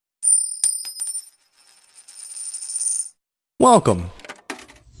Welcome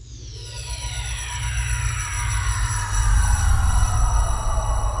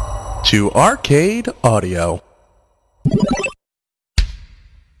to Arcade Audio.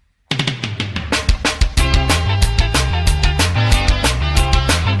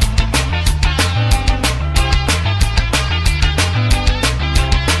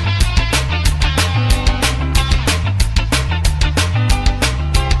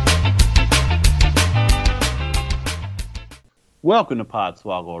 Welcome to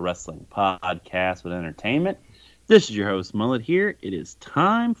Podswoggle Wrestling Podcast with Entertainment. This is your host, Mullet here. It is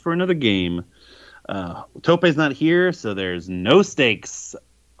time for another game. Tope's not here, so there's no stakes,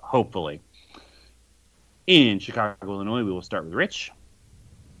 hopefully. In Chicago, Illinois, we will start with Rich.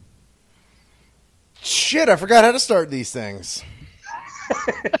 Shit, I forgot how to start these things.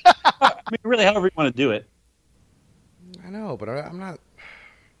 I mean, really, however you want to do it. I know, but I'm not...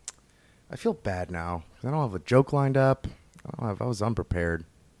 I feel bad now. I don't have a joke lined up. I was unprepared.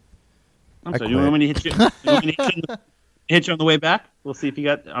 I'm sorry, do you want me to hit you? Hit you on the way back? We'll see if you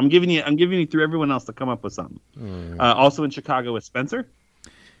got... I'm giving you through everyone else to come up with something. Also in Chicago with Spencer.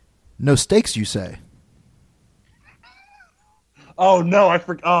 No stakes, you say? Oh, no, I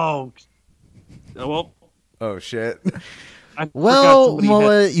forgot. Oh, well... Oh, shit. Well,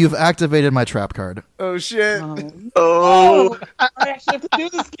 Mullet, you've activated my trap card. Oh, shit. I actually have to do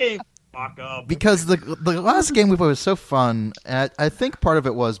this game. Fuck up. Because the last game we played was so fun, and I think part of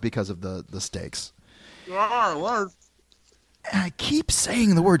it was because of the stakes. Yeah, it was. And I keep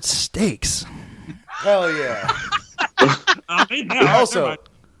saying the word stakes. Hell yeah. Now, Also,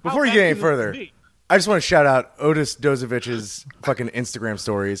 before you get any further, I just want to shout out Otis Dozovich's fucking Instagram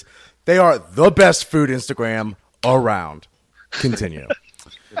stories. They are the best food Instagram around. Continue.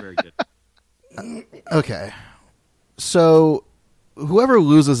 They're very good. Okay. So, whoever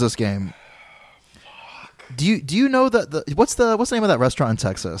loses this game, do you know that what's the name of that restaurant in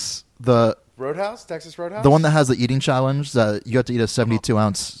Texas? The Roadhouse? Texas Roadhouse? the one that has the eating challenge that you have to eat a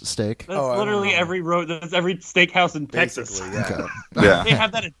 72-ounce steak. That's literally that's every steakhouse in Texas. Basically, yeah. Okay. Yeah. They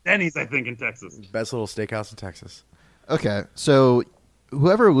have that at Denny's, I think, in Texas. Best little steakhouse in Texas. Okay, so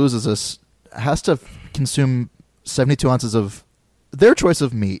whoever loses this has to consume 72 ounces of their choice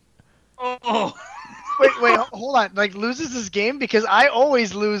of meat. Oh, Wait, hold on. Like, loses this game? Because I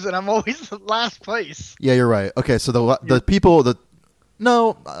always lose, and I'm always last place. Yeah, you're right. Okay, so the people that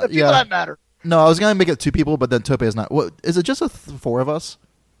no, The people that matter. no, I was gonna make it two people, but then Tope is not. What is it? Just four of us?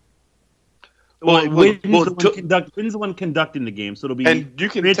 Wynn's the one conducting the game, so it'll be. And you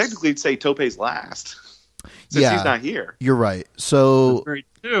can Rich- technically say Tope's last, since he's not here. You're right. So Very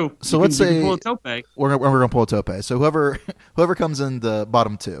true. So You let's can say- pull a Tope. we're gonna pull a Tope. So whoever comes in the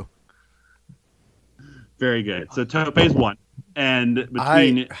bottom two. Very good. So Tope's one, and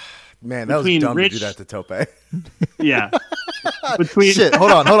between Man, that was between dumb Rich- to do that to Tope. yeah, between Shit!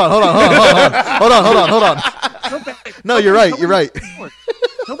 Hold on. No, you're right. You're right.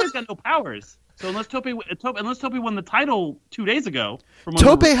 Tope's got no powers. So unless Tope won the title 2 days ago, from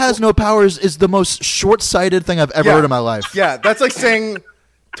Tope has no powers is the most short-sighted thing I've ever Yeah. heard in my life. Yeah, that's like saying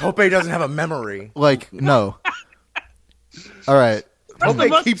Tope doesn't have a memory. Like, no. All right.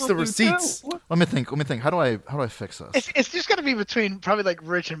 Tope keeps the receipts. Let me think. How do I fix this? It's just going to be between probably, like,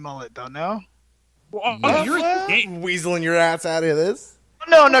 Rich and Mullet, though, no? You're a game. Weaseling your ass out of this.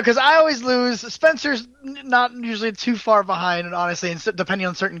 No, because I always lose. Spencer's not usually too far behind, and honestly, depending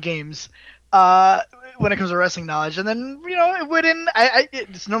on certain games, when it comes to wrestling knowledge. And then, Widden,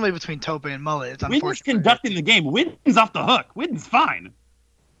 it's normally between Tope and Mullet. It's Wynn's unfortunate. conducting the game. Wynn's off the hook. Wynn's fine.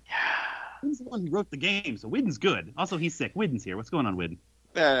 Wynn's the one who wrote the game, so Wynn's good. Also, he's sick. Wynn's here. What's going on, Widden?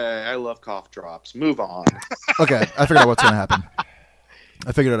 I love cough drops. Move on. Okay, I figured out what's going to happen.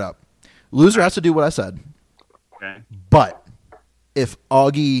 I figured it out. Loser has to do what I said. Okay. But if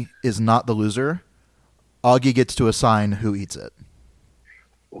Augie is not the loser, Augie gets to assign who eats it.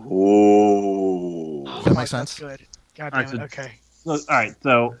 Oh. Does that make sense? That's good. God All damn right, it. so- Okay. So, all right.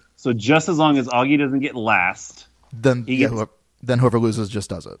 So just as long as Augie doesn't get last, Then He gets- whoever loses just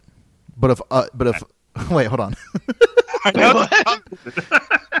does it. But if wait, hold on.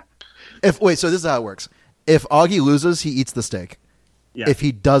 So this is how it works. If Augie loses, he eats the steak. yeah. If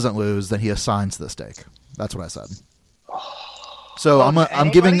he doesn't lose, then he assigns the steak. That's what I said. So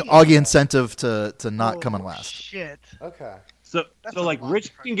I'm giving Augie incentive to not come in last. Shit. Okay. so That's so a like lot.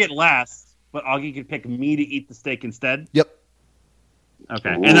 Rich can get last, but Augie can pick me to eat the steak instead. Yep.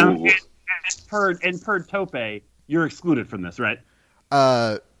 Okay. Ooh. And per Tope, you're excluded from this, right?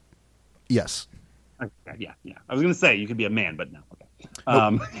 Yes. Okay, yeah. I was gonna say you could be a man, but no. Okay.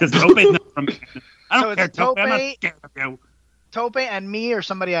 Because Tope's not from. I So don't it's care, Tope. I'm not Tope- scared of you. Tope and me or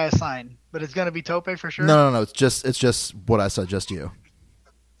somebody I assign, but it's gonna be Tope for sure. No. It's just what I said. Just you.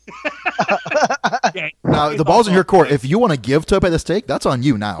 Yeah, Now the ball's in your court. If you want to give Tope the steak, that's on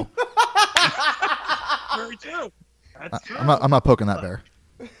you now. very true. That's true. I'm not poking that bear.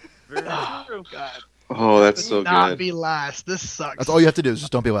 Very true. God. Oh, that's so Not good. be last. This sucks. That's all you have to do is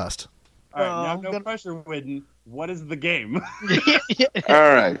just don't be last. All right, now I'm no gonna- pressure, Whitten. What is the game? All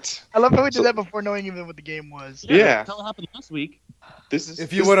right. I love how we did So- that before knowing even what the game was. Yeah. Tell what happened last week. This is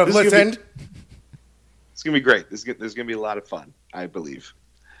If you would have listened. It's gonna be great. There's gonna be a lot of fun, I believe.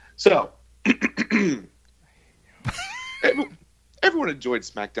 So, everyone enjoyed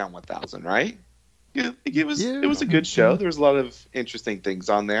SmackDown 1000, right? Yeah, it was a good show. There was a lot of interesting things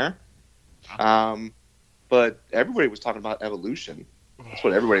on there. But everybody was talking about Evolution. That's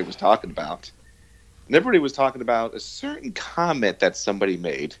what everybody was talking about. And everybody was talking about a certain comment that somebody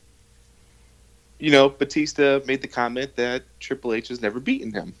made. You know, Batista made the comment that Triple H has never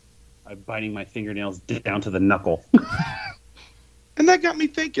beaten him. I'm biting my fingernails down to the knuckle. And that got me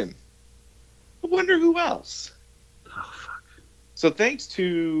thinking, I wonder who else. Oh, fuck. So thanks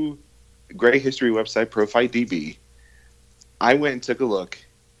to Great History website, ProFightDB, I went and took a look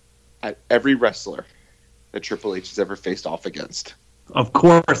at every wrestler that Triple H has ever faced off against. Of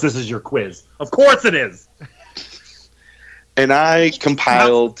course, this is your quiz. Of course, it is. And I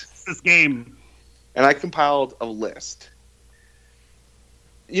compiled This game. a list.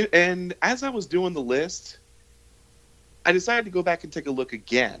 And as I was doing the list, I decided to go back and take a look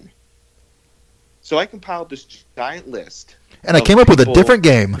again. So I compiled this giant list. And I of came up with a people- different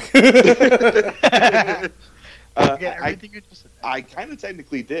game. Everything you just said. I kind of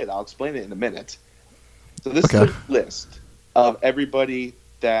technically did. I'll explain it in a minute. So this Okay. is a list of everybody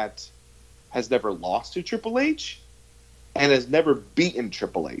that has never lost to Triple H and has never beaten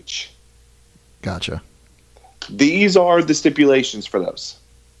Triple H. Gotcha. These are the stipulations for those.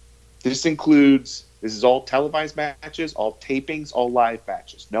 This is all televised matches, all tapings, all live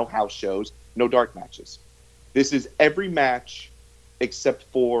matches. No house shows, no dark matches. This is every match except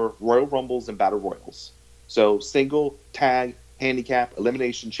for Royal Rumbles and Battle Royals. So single, tag, handicap,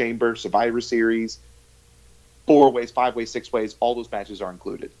 elimination chamber, Survivor Series, 4-ways, 5-ways, 6-ways, all those matches are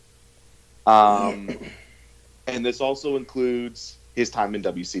included. And this also includes his time in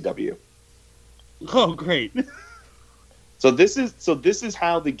WCW. Oh, great. So this is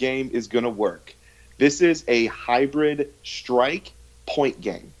how the game is going to work. This is a hybrid strike point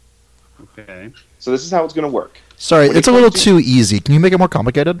game. Okay. So this is how it's going to work. Sorry, When it's it a little comes too easy. Can you make it more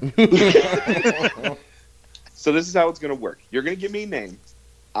complicated? So this is how it's going to work. You're going to give me a name.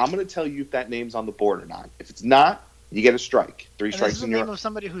 I'm going to tell you if that name's on the board or not. If it's not, you get a strike. 3 And this strikes is the in name your. of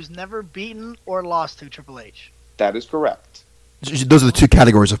somebody who's never beaten or lost to Triple H. That is correct. Those are the two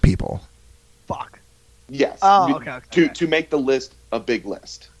categories of people. Fuck. Yes. Oh, You- okay. To make the list a big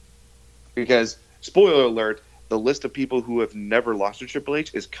list, because spoiler alert, the list of people who have never lost to Triple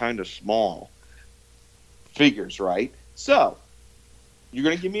H is kind of small. Figures, right? So you're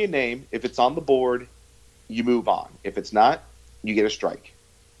going to give me a name. If it's on the board, you move on. If it's not, you get a strike.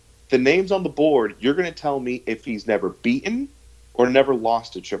 The name's on the board. You're going to tell me if he's never beaten or never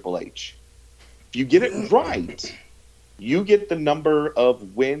lost to Triple H. If you get it right, you get the number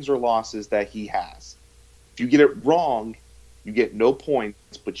of wins or losses that he has. If you get it wrong, you get no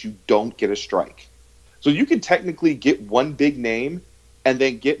points, but you don't get a strike. So you can technically get one big name and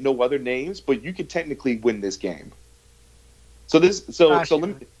then get no other names, but you could technically win this game. So Gotcha. let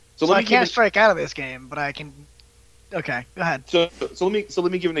me I give can't it- strike out of this game, but I can. Okay, go ahead. So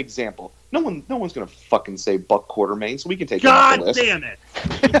let me give an example. No one's gonna fucking say Buck Quartermain, so we can take him off the God list. damn it.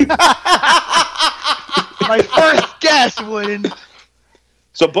 My first guess wouldn't.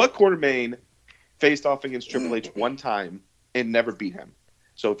 So Buck Quartermain faced off against Triple H one time and never beat him.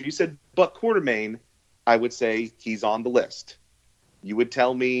 So if you said Buck Quartermain, I would say he's on the list. You would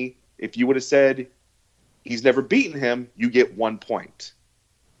tell me if you would have said he's never beaten him, you get 1 point.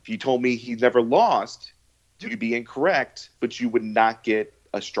 If you told me he's never lost, you'd be incorrect, but you would not get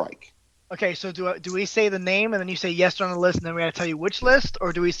a strike. Okay, so do we say the name and then you say yes they're on the list and then we got to tell you which list,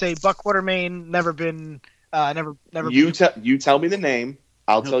 or do we say Buck Quartermain never been never? You tell me the name.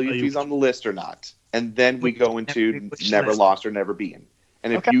 I'll He'll tell you tell if you he's on the list or not, and then we go into Which never list? lost or never beaten.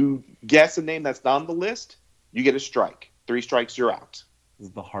 And if Okay. you guess a name that's not on the list, you get a strike. 3 strikes, you're out. This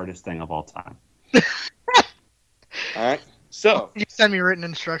is the hardest thing of all time. All right. So, You send me written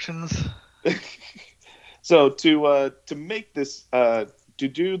instructions. so to make this to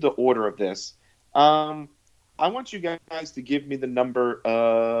do the order of this, I want you guys to give me the number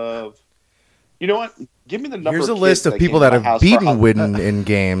of. You know what? Give me the number. Here's a of list kids of people came that to my have house for beaten Halloween. Widden in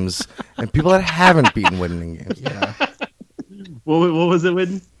games and people that haven't beaten Widden in games. Yeah. What was it,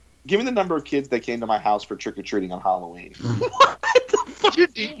 Whitten? Give me the number of kids that came to my house for trick or treating on Halloween. What the fuck? You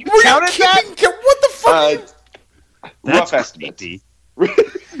counted that? What the fuck? Rough estimate. Creepy.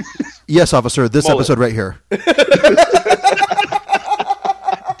 Yes, officer. This Mullet. episode right here.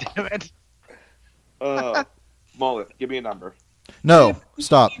 Damn it. Mullet, give me a number. No,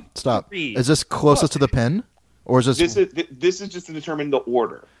 stop. Three. Is this closest to the pin, or is This is just to determine the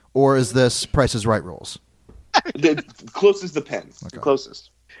order. or is this Price is Right rules? The closest the pen. Okay. The closest.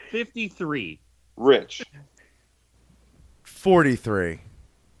 53. Rich. 43.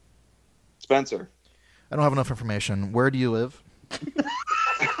 Spencer. I don't have enough information. Where do you live?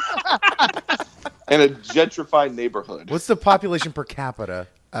 In a gentrified neighborhood. What's the population per capita?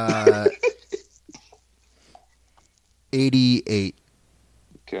 88.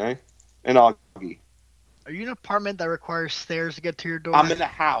 Okay. And Augie. Are you in an apartment that requires stairs to get to your door? I'm in a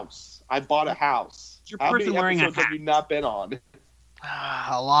house. I bought a house. Your How person many wearing a episodes have you not been on?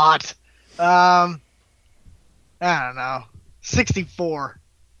 A lot. I don't know. 64.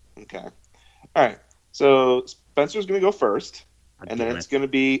 Okay. All right. So Spencer's going to go first. And then it's going to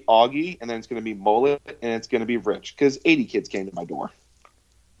be Augie. And then it's going to be Mullet. And it's going to be Rich. Because 80 kids came to my door.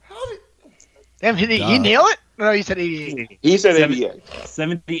 Damn, he nail it? No, you said 88. He said 88.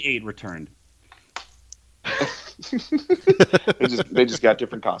 78 returned. They just got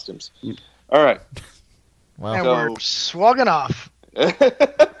different costumes. All right. Wow. And So- we're swagging off.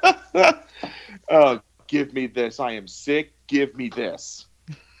 Oh, give me this. I am sick. Give me this.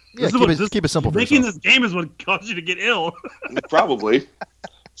 Yeah, keep it simple for Making yourself. this game is what caused you to get ill. Probably.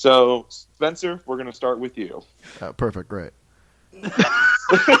 So, Spencer, we're going to start with you. Perfect, great.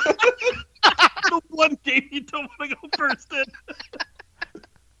 The one game you don't want to go first in.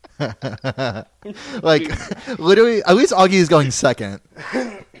 Like, literally, at least Augie is going second.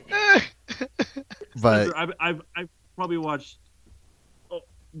 But I've probably watched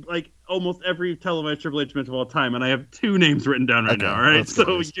like almost every televised Triple H match of all time, and I have 2 names written down right Okay, now. All right, let's go,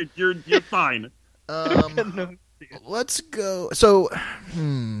 so boys. you're fine. let's go. So,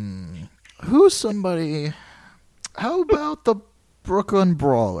 who's somebody? How about the Brooklyn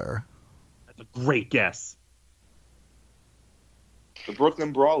Brawler? That's a great guess. The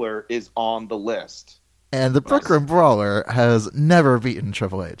Brooklyn Brawler is on the list. And the Brooklyn Brawler has never beaten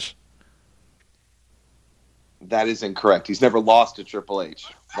Triple H. That is incorrect. He's never lost to Triple H.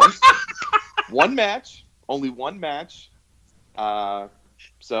 One match. Only one match.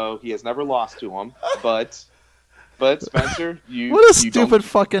 So he has never lost to him. But Spencer, you What a you stupid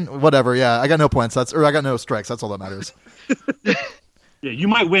fucking whatever. Yeah, I got no points. I got no strikes. That's all that matters. Yeah, you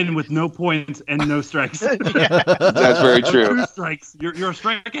might win with no points and no strikes. That's very true. 2 strikes. You're a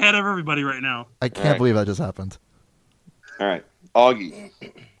strike ahead of everybody right now. I can't Alright. believe that just happened. All right. Augie.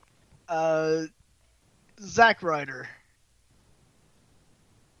 Zack Ryder.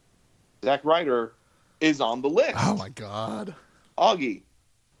 Zack Ryder is on the list. Oh my god. Augie.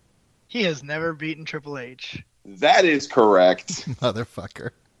 He has never beaten Triple H. That is correct.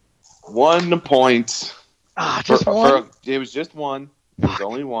 Motherfucker. 1 point. Just one? It was just one. It was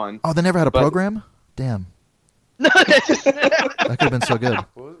only one. Oh, they never had a But- program? Damn. No, That could have been so good.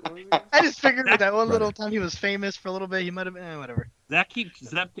 I just figured with that one Ryder. little time he was famous for a little bit, he might have been, whatever. Zach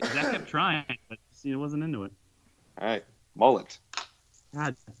kept trying, but he wasn't into it. All right. Mullet.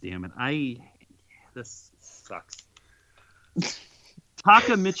 God damn it! This sucks.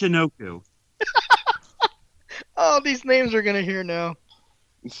 Taka Michinoku. Oh, these names are gonna hear now.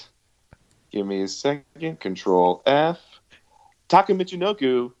 Give me a second. Control F. Taka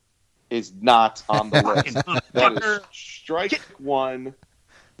Michinoku is not on the list. That is strike 1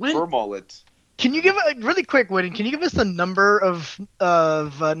 for Mullet. Can you give really quick, Whitten? Can you give us the number of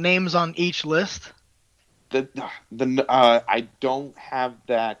names on each list? I don't have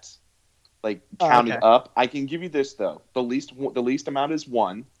that like counted okay. up. I can give you this though. The least amount is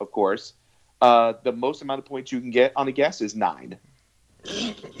 1, of course. The most amount of points you can get on a guess is 9.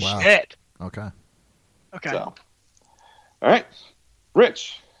 Wow. Shit. Okay. Okay. So, all right,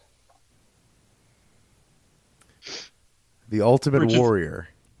 Rich. The Ultimate Which is- Warrior.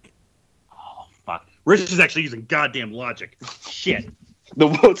 Oh fuck! Rich is actually using goddamn logic. Shit. The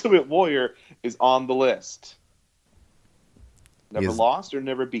Ultimate Warrior is on the list. Never He is- lost or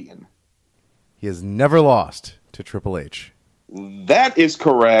never beaten. He has never lost to Triple H. That is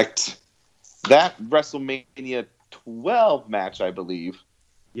correct. That WrestleMania 12 match, I believe,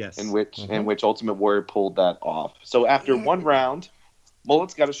 Yes. in which Ultimate Warrior pulled that off. So after 1 round,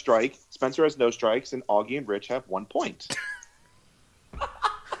 Mullet's got a strike, Spencer has no strikes, and Augie and Rich have 1 point.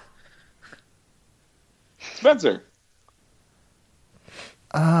 Spencer.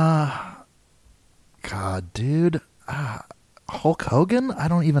 God, dude. Hulk Hogan? I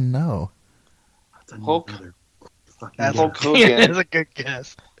don't even know. That's Hulk. another fucking That's Hulk guess. Hogan is a good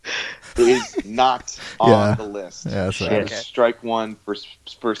guess. is not on Yeah. the list. Yeah, that's That right. is strike one for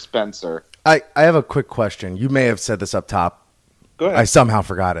Spencer. I have a quick question. You may have said this up top. Go ahead, I somehow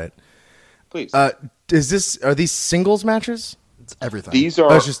forgot it. please. Are these singles matches? It's everything. These Oh,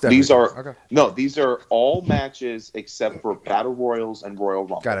 are it's just these everything. are Okay. no, these are all matches except for Battle Royals and Royal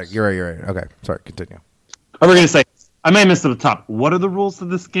Rumbles. Got it. You're right. Okay. Sorry. Continue. Oh, we're gonna say. I may have missed at the top. What are the rules of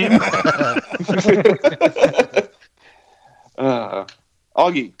this game?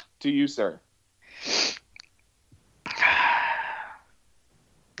 Augie, to you, sir.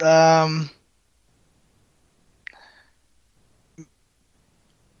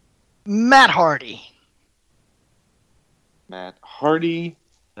 Matt Hardy. Matt Hardy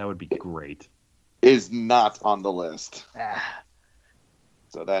That would be great. is not on the list. Ah,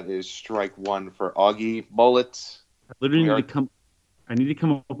 So that is strike one for Augie. Mullet. I literally We need are- to come. I need to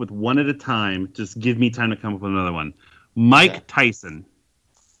come up with one at a time. Just give me time to come up with another one. Mike Okay. Tyson.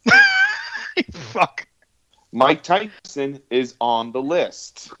 fuck. Mike Tyson is on the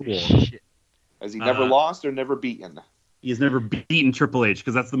list. Cool. Shit. Has he never lost or never beaten? He's never beaten Triple H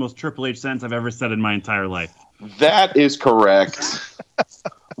because that's the most Triple H sentence I've ever said in my entire life. That is correct.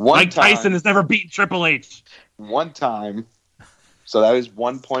 Mike Tyson has never beaten Triple H. One time. So that is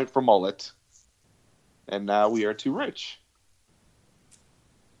 1 point for Mullet. And now we are to Rich.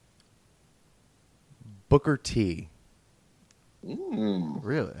 Booker T.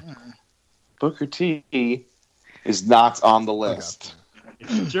 Really? Booker T is not on the list.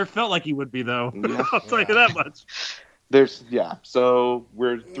 It sure felt like he would be, though. Yeah. I'll tell you that much. So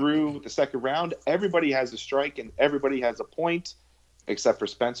we're through the second round. Everybody has a strike and everybody has a point, except for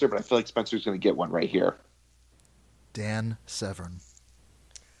Spencer. But I feel like Spencer's going to get one right here. Dan Severn.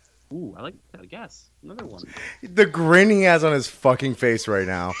 Ooh, I like that guess. Another one. The grin he has on his fucking face right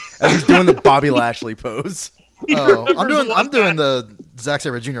now as he's doing the Bobby Lashley pose. Oh, I'm doing the Zack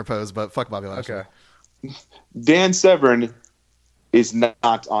Sabre Jr. pose, but fuck Bobby Lashley. Okay. Dan Severn is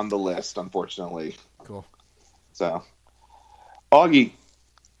not on the list, unfortunately. Cool. So, Augie,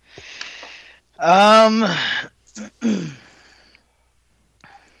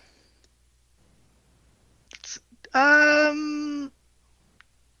 I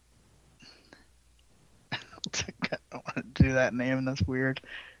don't want to do that name. That's weird.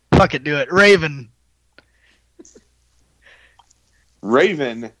 Fuck it, do it. Raven.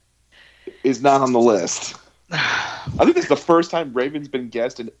 Raven is not on the list. I think this is the first time Raven's been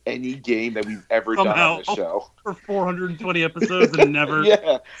guessed in any game that we've ever done on this show. For 420 episodes and never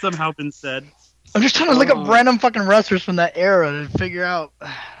Yeah. somehow been said. I'm just trying to look up random fucking wrestlers from that era to figure out.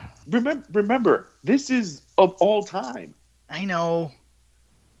 Remember, this is of all time. I know.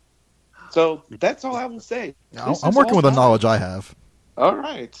 So that's all I will say. This I'm is working all with the time. knowledge I have. All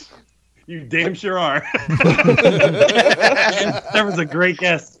right. You damn sure are. That was a great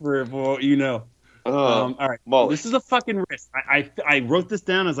guess for what you know. All right. Mullet. This is a fucking risk. I wrote this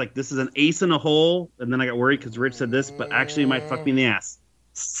down. I was like, this is an ace in a hole. And then I got worried because Rich said this, but actually it might fuck me in the ass.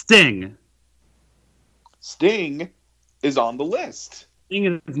 Sting. Sting is on the list.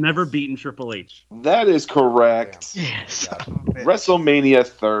 Sting has never beaten Triple H. That is correct. Yes. WrestleMania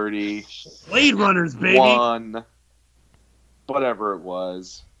 30. Blade Runners, baby. One. Whatever it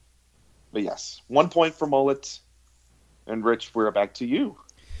was. But yes, 1 point for Mullet. And Rich, we're back to you.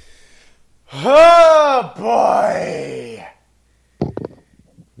 Oh, boy.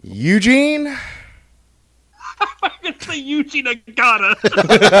 Eugene? I'm going to say Yuji Nagata.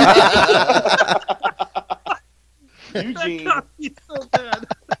 Eugene God, he's so bad.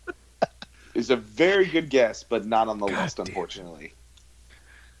 is a very good guess, but not on the list, unfortunately.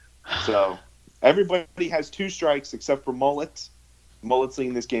 So everybody has 2 strikes except for Mullet. Mullet's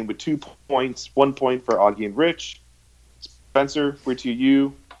leading this game with 2 points, 1 point for Augie and Rich. Spencer, we're to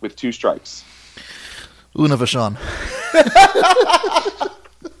you with 2 strikes. Una Vachon.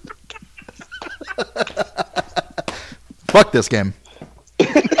 Fuck this game.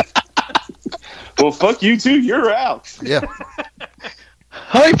 Well, fuck you too. You're out. Yeah.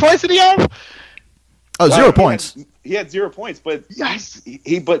 How many points did he have? Oh, 0 points. He had 0 points, but Yes.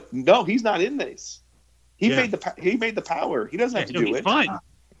 but no, he's not in this. He Yeah. made the power. He doesn't have to No, do he's it. fine.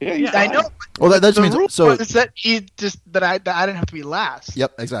 Yeah, he's I fine. know. Well, that just The rule means so. was that he just that I didn't have to be last.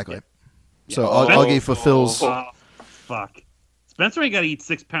 Yep, exactly. So Oh. Augie fulfills. Oh, fuck. Spencer ain't got to eat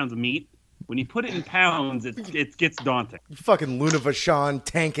 6 pounds of meat. When you put it in pounds, it gets daunting. You fucking Luna Vachon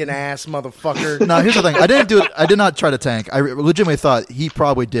tanking ass motherfucker. No, here's the thing. I didn't do it. I did not try to tank. I legitimately thought he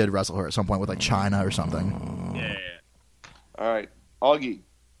probably did wrestle her at some point with like China or something. Yeah. All right, Augie.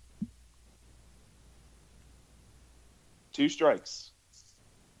 2 strikes.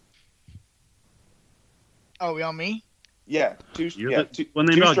 Oh, we on me? Yeah, two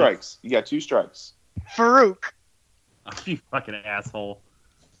One-name dog. strikes. You got 2 strikes. Farouk. Oh, you fucking asshole.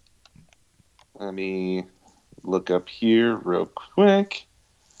 Let me look up here real quick.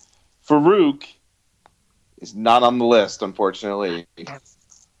 Farouk is not on the list, unfortunately.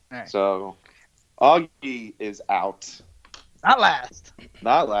 Right. So, Augie is out. Not last.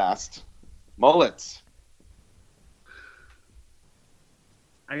 Not last. Mullets.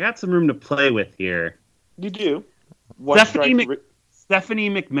 I got some room to play with here. You do. Stephanie McMahon.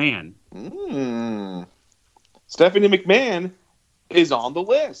 Stephanie McMahon is on the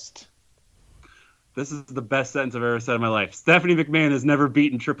list. This is the best sentence I've ever said in my life. Stephanie McMahon has never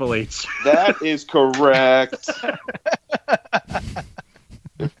beaten Triple H. That is correct.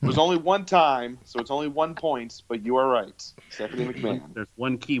 It was only one time, so it's only 1 point, but you are right. Stephanie McMahon. There's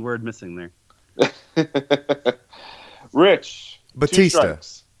one key word missing there. Rich. 2 Batista.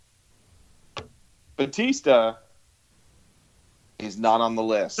 strikes. Batista is not on the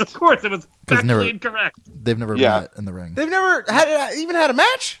list. Of course, it was 'Cause factually never- incorrect. They've never Yeah. met in the ring. They've never even had a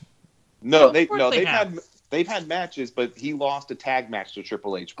match. No, Of course they have. they've had matches, but he lost a tag match to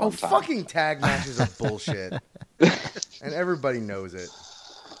Triple H one Oh, time. fucking tag matches are bullshit, and everybody knows it.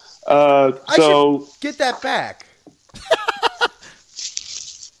 So Get that back.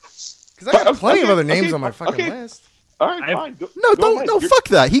 Because I got plenty of other names on my fucking list. all right, I've- fine. No, Go don't. ahead. No, fuck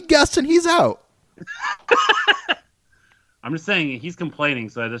that. He guessed and he's out. I'm just saying he's complaining,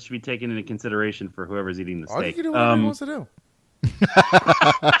 so that should be taken into consideration for whoever's eating the Augie steak. can do whatever he wants to do.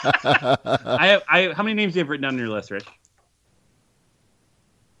 How many names do you have written down on your list, Rich?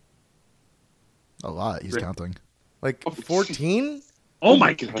 A lot. He's counting. Like 14. Oh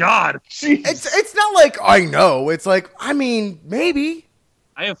my god! It's not like I know. It's like I mean maybe.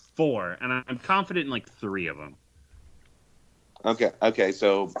 I have 4, and I'm confident in like 3 of them. Okay.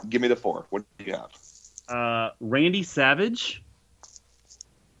 So give me the 4. What do you have? Randy Savage.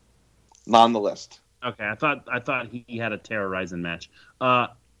 Not on the list. Okay, I thought he had a terrorizing match.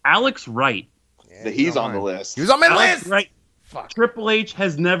 Alex Wright. Yeah, He's on the list. He was on my Alex list. Wright. Fuck. Triple H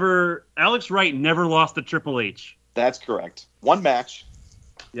has never. Alex Wright never lost to Triple H. That's correct. 1 match,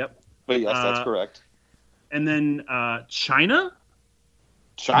 Yep. but yes, that's correct. And then China.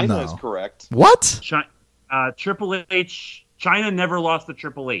 China No. is correct. What? Triple H. China never lost to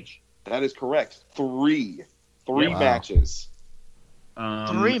Triple H. That is correct. 3 Wow. matches.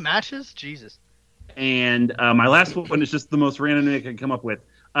 3 matches? Jesus. And my last one is just the most random thing I can come up with.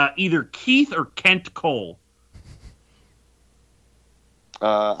 Either Keith or Kent Cole.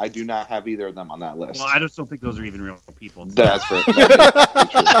 I do not have either of them on that list. Well, I just don't think those are even real people. That's right.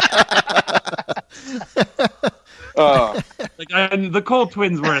 The Cole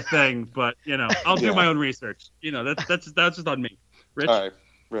twins were a thing, but I'll do Yeah. my own research. That's just on me. Rich. All right,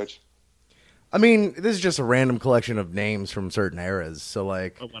 Rich. I mean, this is just a random collection of names from certain eras. So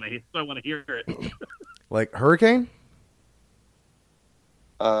like I want to hear it. like Hurricane,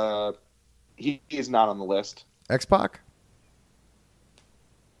 He is not on the list. X-Pac,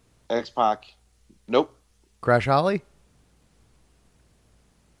 X-Pac. Nope. Crash Holly,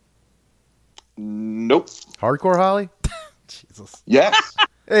 Nope. Hardcore Holly. Jesus. Yes.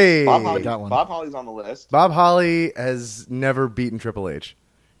 Hey, Bob Holly. got one. Bob Holly's on the list. Bob Holly has never beaten Triple H.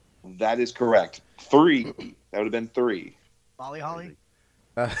 That is correct. 3. That would have been 3. Molly Holly?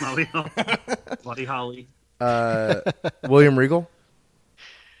 Molly Holly. Bloody Holly. William Regal,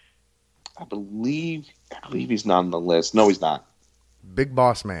 I believe he's not on the list. No, he's not. Big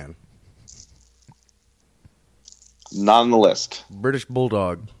Boss Man, Not on the list. British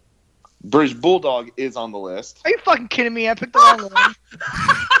Bulldog, British Bulldog is on the list. Are you fucking kidding me? I picked the wrong one.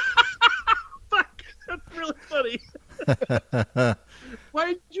 Fuck, that's really funny.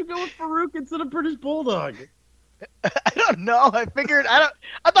 Why did you go with Farouk instead of British Bulldog? I don't know. I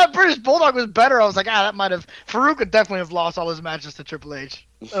thought British Bulldog was better. I was like, that might have. Farouk would definitely have lost all his matches to Triple H.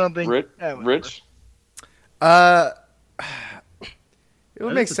 I don't think. Rich. whatever. Rich. It would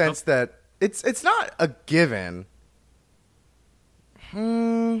That make is a sense that it's not a given.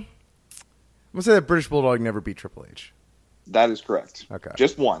 I'm gonna say that British Bulldog never beat Triple H. That is correct. Okay.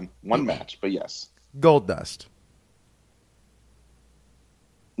 Just one match, but yes. Gold Dust,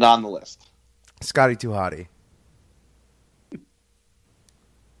 Not on the list. Scotty Too Hottie,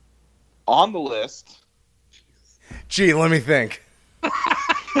 On the list. Gee, let me think. I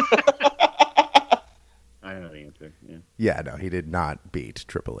know the answer. Yeah. Yeah, no, he did not beat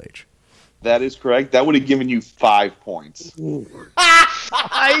Triple H. That is correct. That would have given you 5 points. 5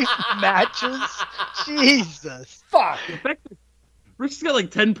 matches? Jesus. Fuck. The fact that Rich has got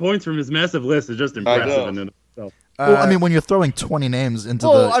like 10 points from his massive list is just impressive know. in and of itself. Well, I mean, when you're throwing 20 names into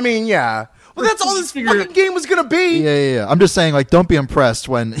Well, I mean, yeah. Well, that's all this fucking game was gonna be. Yeah. I'm just saying, like, don't be impressed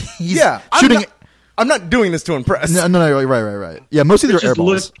when he's Yeah, shooting. I'm not doing this to impress. No, right. Yeah, most of these are air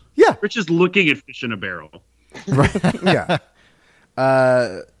balls. Yeah. Rich is looking at fish in a barrel. Yeah.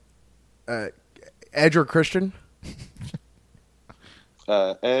 Edge or Christian?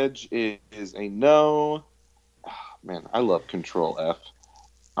 Edge is a no. Oh, man, I love Control F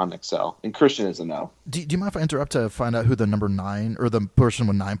on Excel, and Christian is a no. Do you mind if I interrupt to find out who the number 9 or the person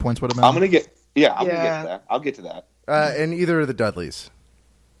with 9 points would have been? I'm gonna get to that. I'll get to that. And either of the Dudleys.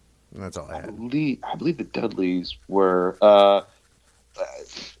 And that's all I I had. believe the Dudleys were not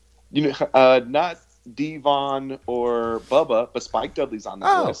Devon or Bubba, but Spike Dudley's on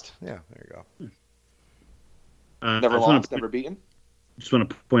that list. Yeah, there you go. Never lost, never beaten. Just want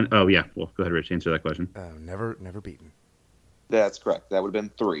to point. Oh yeah, well, go ahead, Rich. Answer that question. Never beaten. That's correct. That would have been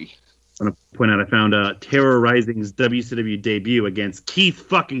 3. I want to point out I found Terror Rising's WCW debut against Keith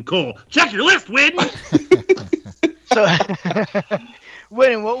fucking Cole. Check your list, Win. So,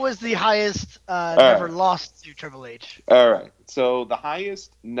 Win, what was the highest never lost to Triple H? All right. So the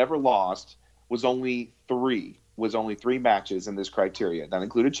highest never lost was only 3. Was only 3 matches in this criteria. That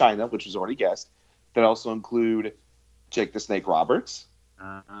included China, which was already guessed. That also include Jake the Snake Roberts.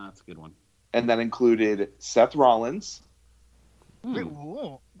 That's a good one. And that included Seth Rollins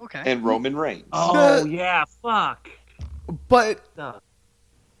Ooh, okay. and Roman Reigns. Oh yeah, fuck. But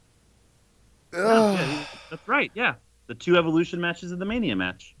Yeah, that's right. Yeah, the 2 Evolution matches and the Mania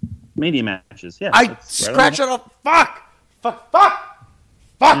matches. Yeah, I that's scratch right it off. Fuck.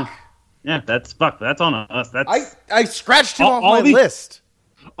 Yeah, that's fuck. That's on us. That's I scratched him off all my these- list.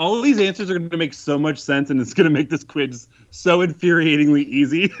 all of these answers are going to make so much sense, and it's going to make this quiz so infuriatingly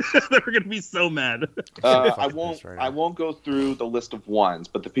easy that we're going to be so mad. I won't go through the list of ones,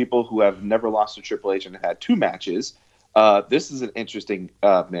 but the people who have never lost to Triple H and had 2 matches. This is an interesting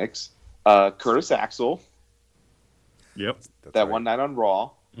mix. Curtis Axel, Yep. that one night on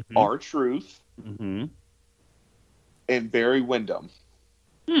Raw, R-Truth, Mm-hmm. and Barry Windham.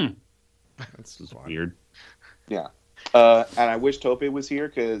 That's just Weird. Yeah. And I wish Tope was here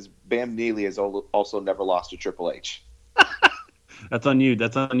because Bam Neely has also never lost to Triple H. That's on you.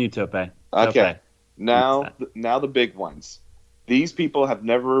 That's on you, Tope. Okay. Tope. Now the big ones. These people have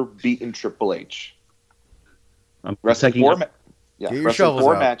never beaten Triple H. I'm Wrestling taking 4 up- Get your wrestling shovels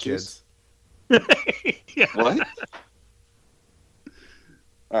 4 out, matches. Yeah. What?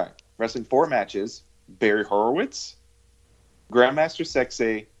 All right. Wrestling 4 matches. Barry Horowitz, Grandmaster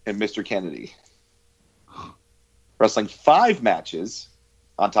Sexay, and Mr. Kennedy. Wrestling 5 matches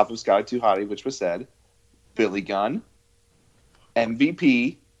on top of Scotty 2 Hottie, which was said. Billy Gunn,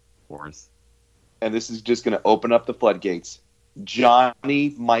 MVP, Of course. and this is just going to open up the floodgates.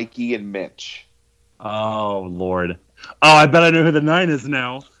 Johnny, Mikey, and Mitch. Oh Lord. Oh, I bet I know who the 9 is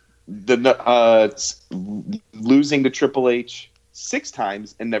now. Losing to Triple H 6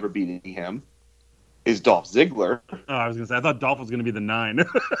 times and never beating him is Dolph Ziggler. Oh, I was gonna say I thought Dolph was gonna be the 9.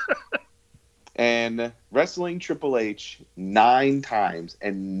 And wrestling Triple H 9 times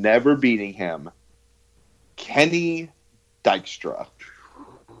and never beating him, Kenny Dykstra.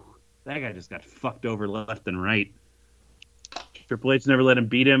 That guy just got fucked over left and right. Triple H never let him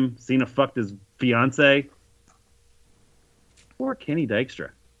beat him. Cena fucked his fiance. Poor Kenny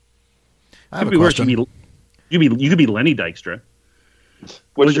Dykstra. I have Could a be worse. question. You could be Lenny Dykstra.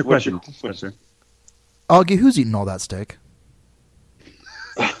 What was your question, Spencer? Augie, who's eating all that steak?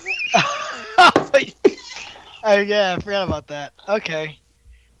 Oh yeah, I forgot about that. Okay.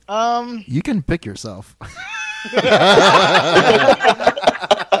 You can pick yourself.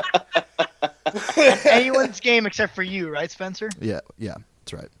 Anyone's game except for you, right, Spencer? Yeah,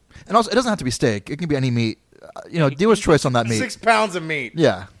 that's right. And also, it doesn't have to be steak. It can be any meat. Dealer's choice on that meat. 6 pounds of meat.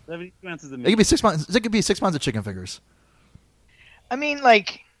 Yeah, 72 ounces of it meat. could be 6 pounds. It could be 6 pounds of chicken fingers, I mean,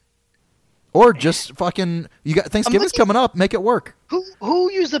 like, or just fucking. You got Thanksgiving's coming up. Make it work.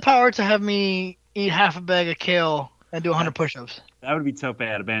 who used the power to have me eat half a bag of kale and do 100 push-ups? That would be Tope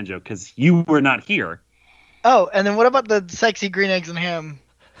at a banjo because you were not here. Oh, and then what about the sexy green eggs and ham?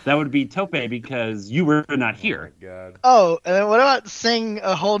 That would be Tope because you were not here. God. Oh, and then what about sing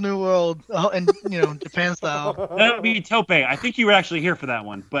a whole new world in Japan style? That would be Tope. I think you were actually here for that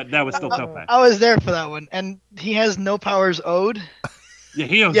one, but that was still Tope. I was there for that one, and he has no powers owed. Yeah,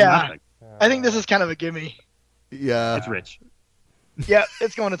 he owns Yeah. nothing. I think this is kind of a gimme. Yeah, It's Rich. Yeah,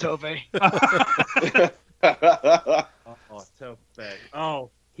 it's going to Tope. Oh, Tope.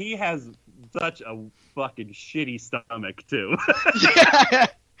 Oh, he has such a fucking shitty stomach too.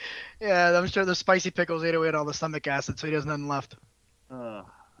 Yeah, I'm sure the spicy pickles ate away at all the stomach acid, so he has nothing left. All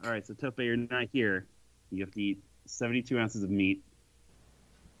right, so Tope, you're not here. You have to eat 72 ounces of meat.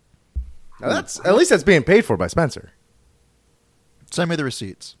 Now at least that's being paid for by Spencer. Send me the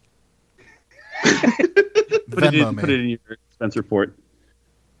receipts. Put it in your expense report.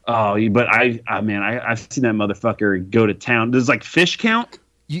 Oh, but I've seen that motherfucker go to town. Does like fish count?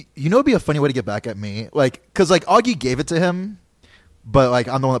 You know, it'd be a funny way to get back at me, like, because like Augie gave it to him, but like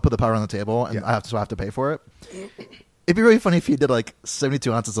I'm the one that put the powder on the table, and I have to pay for it. It'd be really funny if he did like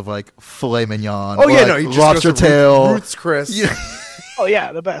 72 ounces of like filet mignon. Oh yeah, like, no, he just lobster goes to tail. Ruth's Chris. Yeah. Oh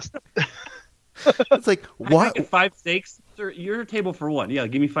yeah, the best. It's like what? 5 steaks. Sir, your table for one. Yeah,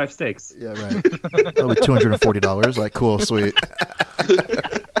 give me 5 steaks. Yeah, right. That'll be $240. Like, cool, sweet.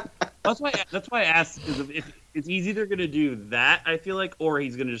 That's why I asked, because if it's either going to do that, I feel like, or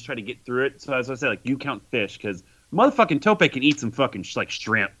he's going to just try to get through it. So as I say, like, you count fish, because motherfucking Tope can eat some fucking like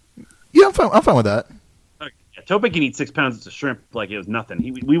shrimp. Yeah, I'm fine with that. Yeah, Tope can eat 6 pounds of shrimp like it was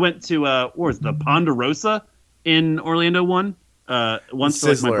nothing. We went to what was it, the Ponderosa in Orlando once for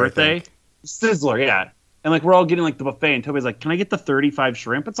like, my birthday. Sizzler, yeah. And like we're all getting like the buffet, and Toby's like, "Can I get the 35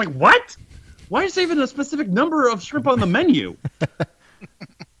 shrimp?" It's like, what? Why are you saving a specific number of shrimp on the menu?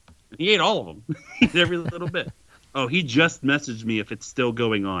 He ate all of them. He ate every little bit. Oh, he just messaged me if it's still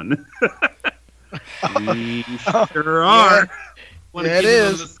going on. We sure are. Yeah, it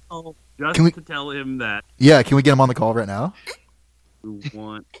is. Just to tell him that. Yeah, can we get him on the call right now? We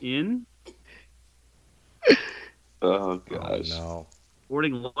want in. Oh gosh. Oh, no.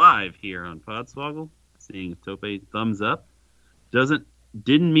 Recording live here on Podswoggle. Seeing if Tope thumbs up.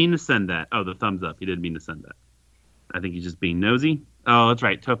 Didn't mean to send that. Oh, the thumbs up. He didn't mean to send that. I think he's just being nosy. Oh, that's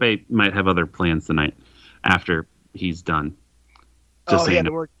right. Tope might have other plans tonight after he's done. Just saying.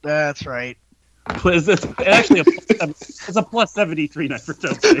 To work. That's right. It's actually it's a plus 73 night for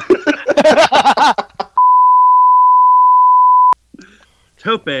Tope.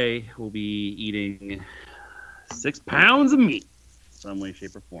 Tope will be eating 6 pounds of meat, some way,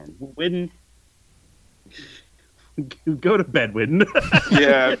 shape, or form. Widden, go to bed, Widden.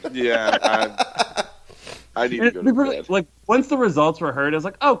 Yeah. I need to go to bed. Like once the results were heard, I was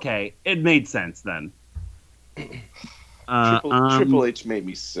like, okay, it made sense then. Triple H made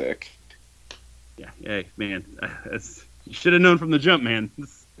me sick. Yeah, hey, man, you should have known from the jump, man.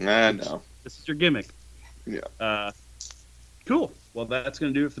 I know. This is your gimmick. Yeah. Cool. Well, that's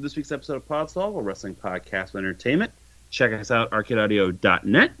going to do it for this week's episode of Podswoggle, Wrestling Podcast with Entertainment. Check us out,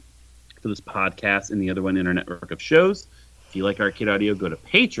 arcadeaudio.net, for this podcast and the Other One Internet network of shows. If you like Arcade Audio, go to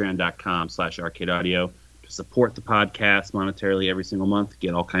patreon.com/arcadeaudio to support the podcast monetarily every single month.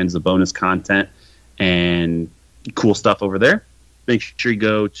 Get all kinds of bonus content and cool stuff over there. Make sure you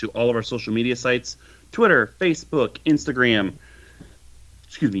go to all of our social media sites, Twitter, Facebook, Instagram,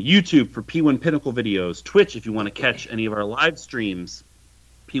 YouTube for P1 Pinnacle videos, Twitch if you want to catch any of our live streams.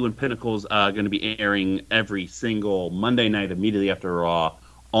 P1 Pinnacle's going to be airing every single Monday night immediately after Raw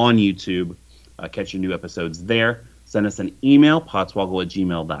on YouTube. Catch your new episodes there. Send us an email,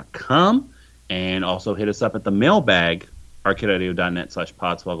 podswoggle@gmail.com, and also hit us up at the mailbag,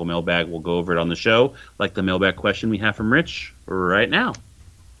 arcadeaudio.net/podswoggle mailbag. We'll go over it on the show, like the mailbag question we have from Rich right now.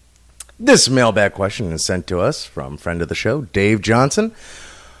 This mailbag question is sent to us from friend of the show, Dave Johnson.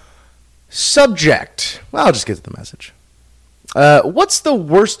 Subject. Well, I'll just get to the message. What's the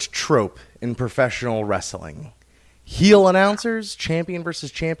worst trope in professional wrestling? Heel announcers, champion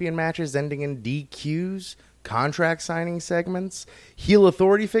versus champion matches ending in DQs, contract signing segments, heel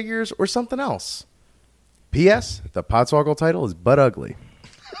authority figures, or something else? P.S. The Podswoggle title is butt ugly.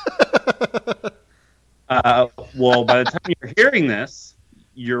 Well, by the time you're hearing this,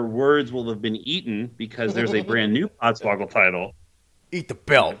 your words will have been eaten because there's a brand new Podswoggle title. Eat the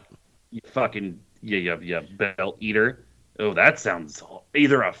belt. You fucking yeah, belt eater. Oh, that sounds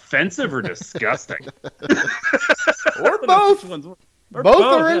either offensive or disgusting. Or both. Both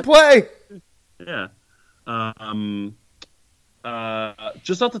are in play. Yeah.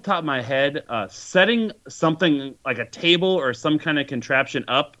 Just off the top of my head, setting something like a table or some kind of contraption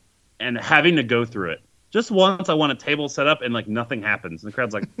up and having to go through it. Just once I want a table set up and like nothing happens. And the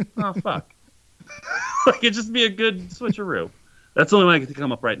crowd's like, oh, fuck. Like it'd just be a good switcheroo. That's the only one I can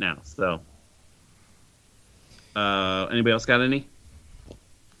come up right now. So, anybody else got any?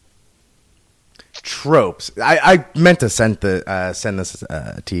 Tropes. I meant to send this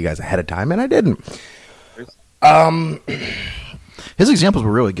to you guys ahead of time, and I didn't. His examples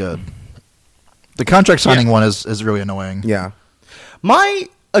were really good. The contract signing one is really annoying. Yeah.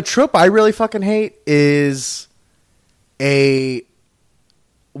 A trope I really fucking hate is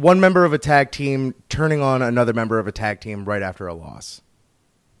one member of a tag team turning on another member of a tag team right after a loss.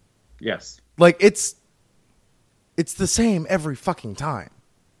 Yes. Like it's the same every fucking time.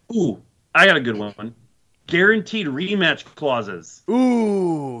 Ooh, I got a good one. guaranteed rematch clauses.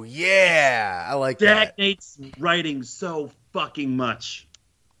 Ooh, yeah, I like that. Stagnates writing so fucking much.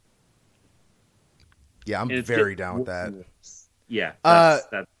 Yeah, I'm And it's very getting down with that. worse. Yeah,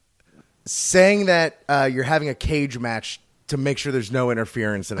 that's Saying that you're having a cage match to make sure there's no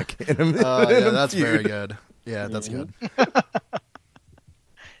interference in a Yeah, that's very good. Yeah, that's good.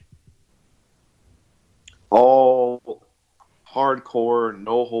 All hardcore,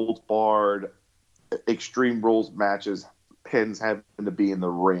 no holds barred, Extreme Rules matches, pins having to be in the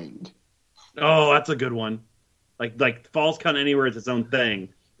ring. Oh, that's a good one. Like Falls Count Anywhere is its own thing,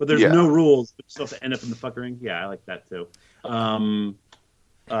 but there's Yeah. no rules. But you still have to end up in the fucking ring. Yeah, I like that too.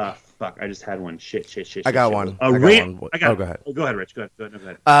 Fuck, I just had one. Shit. I got one. I got one. I got Oh, go ahead. Go ahead, Rich. Go ahead. No,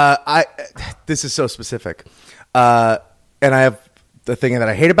 go ahead. This is so specific, and I have the thing that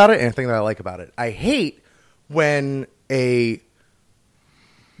I hate about it and a thing that I like about it. I hate when a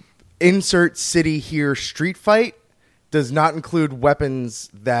insert city here street fight does not include weapons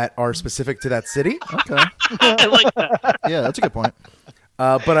that are specific to that city. Okay. I like that. Yeah, that's a good point.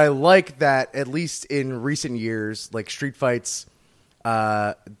 But I like that at least in recent years, like street fights,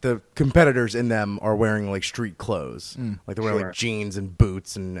 the competitors in them are wearing like street clothes, like they're wearing Sure. like jeans and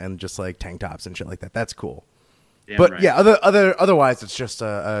boots and just like tank tops and shit like that. That's cool. Damn But right. yeah, otherwise it's just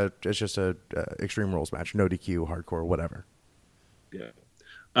a Extreme Rules match, no DQ, hardcore, whatever.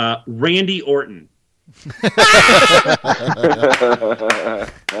 Yeah. Randy Orton.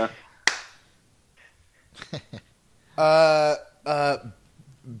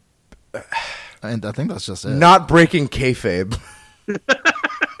 And I think that's just it. Not breaking kayfabe,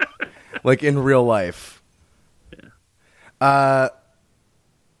 like in real life. Yeah.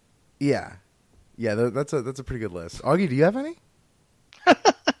 That's a pretty good list. Augie, do you have any?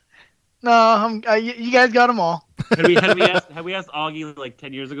 No, you guys got them all. Had we asked Augie like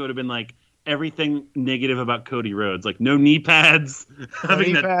 10 years ago, it would have been like everything negative about Cody Rhodes, like no knee pads,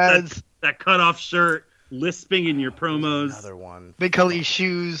 having knee pads. that cut off shirt, lisping in your promos. Another one. Big Khali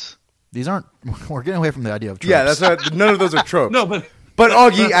shoes. These aren't. We're getting away from the idea of tropes. Yeah, that's not, none of those are tropes. No, but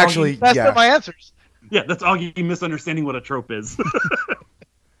Augie that's actually, That's yeah. not my answers. yeah, that's Augie misunderstanding what a trope is.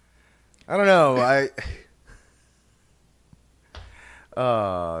 I don't know.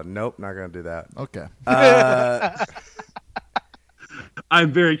 Nope, not gonna do that. Okay.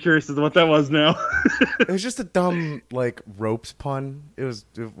 I'm very curious as to what that was now. It was just a dumb like ropes pun. It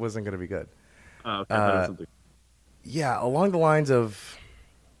wasn't gonna be good. Oh, okay, I thought it was something. Yeah, along the lines of.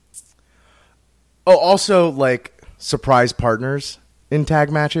 Oh, also like surprise partners in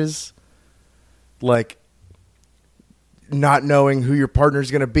tag matches, like not knowing who your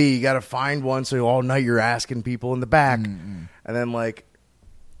partner's gonna be. You got to find one, so all night you're asking people in the back, and then like,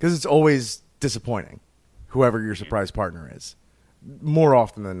 because it's always disappointing, whoever your surprise partner is, more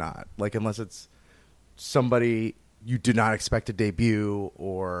often than not. Like unless it's somebody you did not expect to debut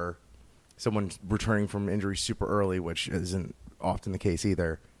or someone returning from injury super early, which isn't often the case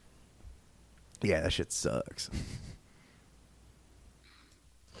either. Yeah, that shit sucks.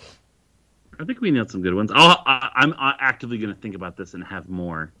 I think we nailed some good ones. I'm actively going to think about this and have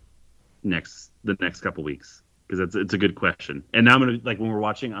more the next couple weeks because it's a good question. And now I'm going to like when we're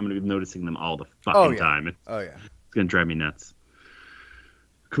watching, I'm going to be noticing them all the fucking time. Oh yeah. It's going to drive me nuts.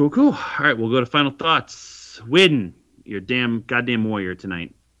 Cool. All right, we'll go to final thoughts. Win, you're goddamn warrior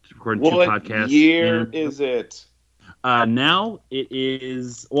tonight. Recording two What podcasts. year and- is it? Now it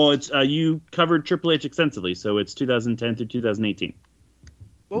is. Well, it's you covered Triple H extensively, so it's 2010 through 2018.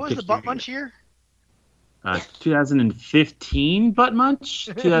 What was the butt munch year? 2015 Butt Munch,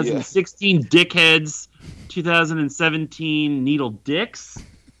 2016 Dickheads, 2017 Needle Dicks,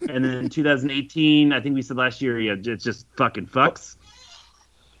 and then 2018. I think we said last year. Yeah, it's just fucking fucks.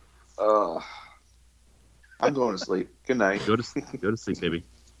 I'm going to sleep. Good night. Go to sleep, baby.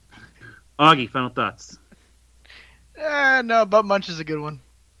 Augie, final thoughts. No, butt munch is a good one.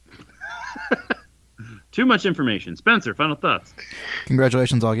 Too much information. Spencer, final thoughts.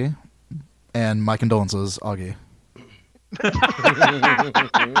 Congratulations, Augie, and my condolences, Augie.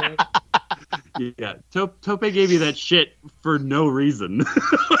 Yeah, Tope gave you that shit for no reason.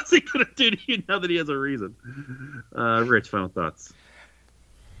 What's he gonna do to you now that he has a reason? Rich, final thoughts.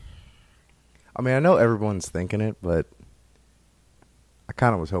 I mean, I know everyone's thinking it, but I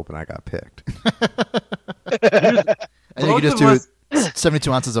kind of was hoping I got picked. And you could just Both do of us-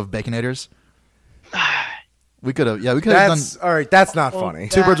 72 ounces of Baconators. We could have. Yeah, we could have done That's all right. That's not funny.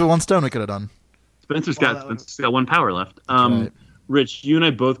 two birds with one stone. We could have done. Spencer's Well, got that was- Spencer's got one power left. right. Rich, you and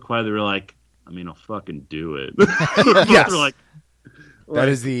I both quietly were like, I mean, I'll fucking do it. Yes. We're like, That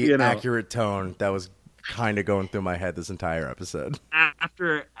is the you know, accurate tone that was kind of going through my head this entire episode.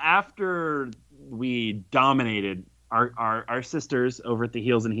 after we dominated our sisters over at the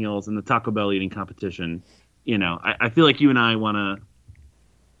Heels and Heels in the Taco Bell eating competition. You know, I feel like you and I want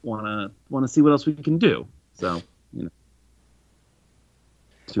to see what else we can do. So, you know.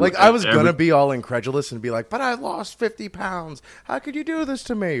 Like, I was going to be all incredulous and be like, but I lost 50 pounds. How could you do this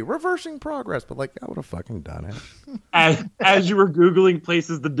to me? Reversing progress. But, like, I would have fucking done it. As you were Googling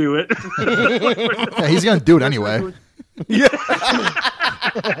places to do it. Yeah, he's going to do it anyway. Yeah.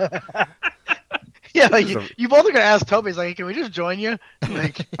 Yeah, like you both are gonna ask Toby. He's like, "Can we just join you?"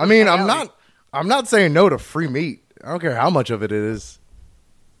 Like, I mean, I'm not saying no to free meat. I don't care how much of it is.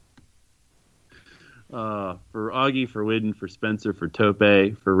 For Augie, for Widden, for Spencer, for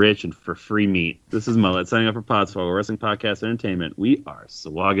Tope, for Rich, and for Free Meat. This is Mullet signing up for Podswoggle Wrestling Podcast Entertainment. We are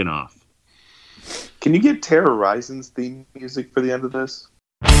swagging off. Can you get Terra Horizon's theme music for the end of this?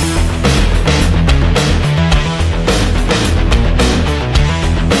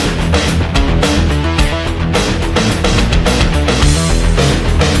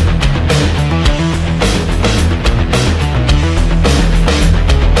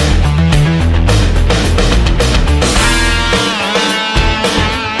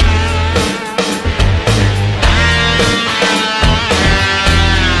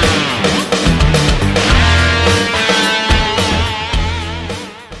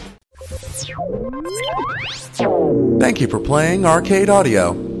 Thank you for playing Arcade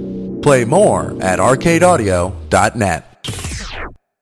Audio. Play more at arcadeaudio.net.